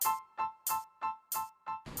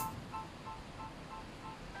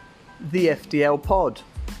The FDL Pod,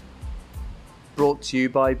 brought to you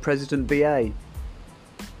by President BA.